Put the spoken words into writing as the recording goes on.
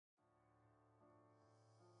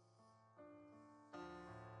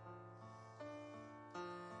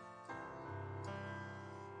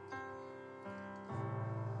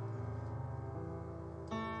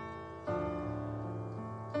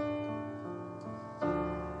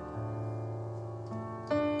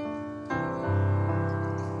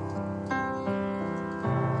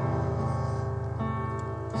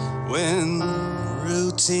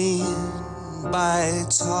routine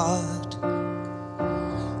bites hard,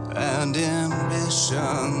 and ambitions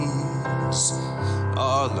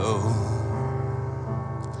are low,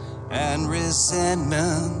 and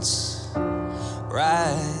resentment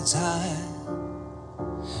rides high,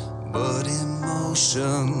 but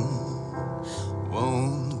emotion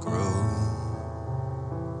won't grow.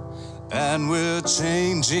 And we're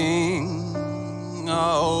changing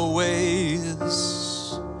our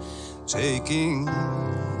ways, taking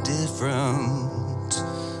different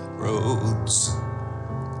roads.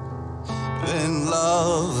 Then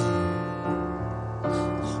love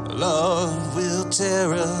will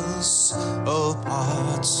tear us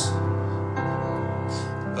apart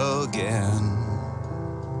again.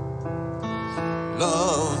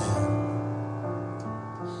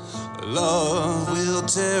 Love will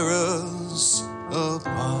tear us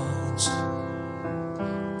apart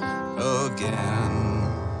again.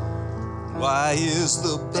 Why is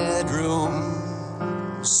the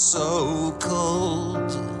bedroom so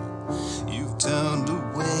cold? You've turned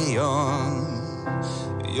away on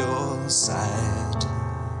your side.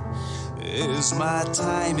 Is my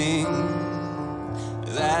timing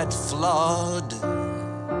that flawed?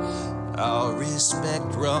 Our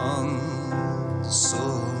respect runs so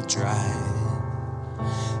dry.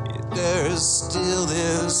 Yet there's still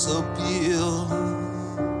this appeal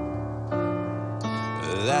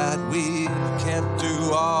that we kept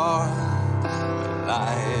through our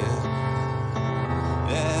life.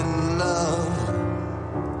 And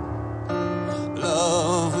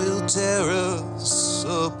love will tear us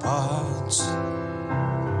apart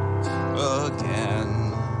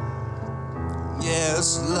again.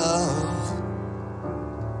 Yes,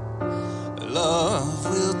 love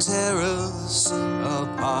will tear us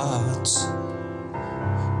apart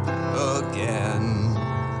again.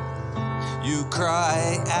 You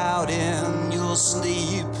cry out in your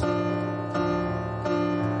sleep,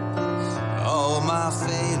 all my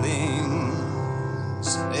failings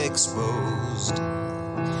exposed,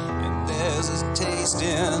 and there's a taste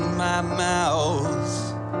in my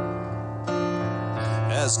mouth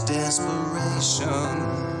as desperation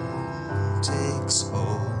takes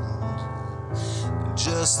hold.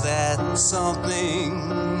 Just that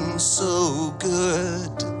something so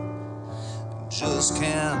good just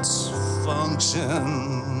can't function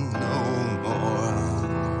no more.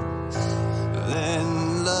 Then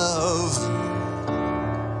love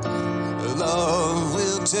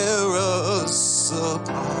will tear us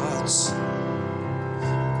apart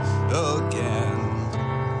again.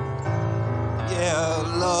 Yeah,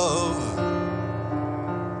 love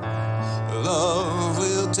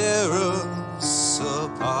will tear us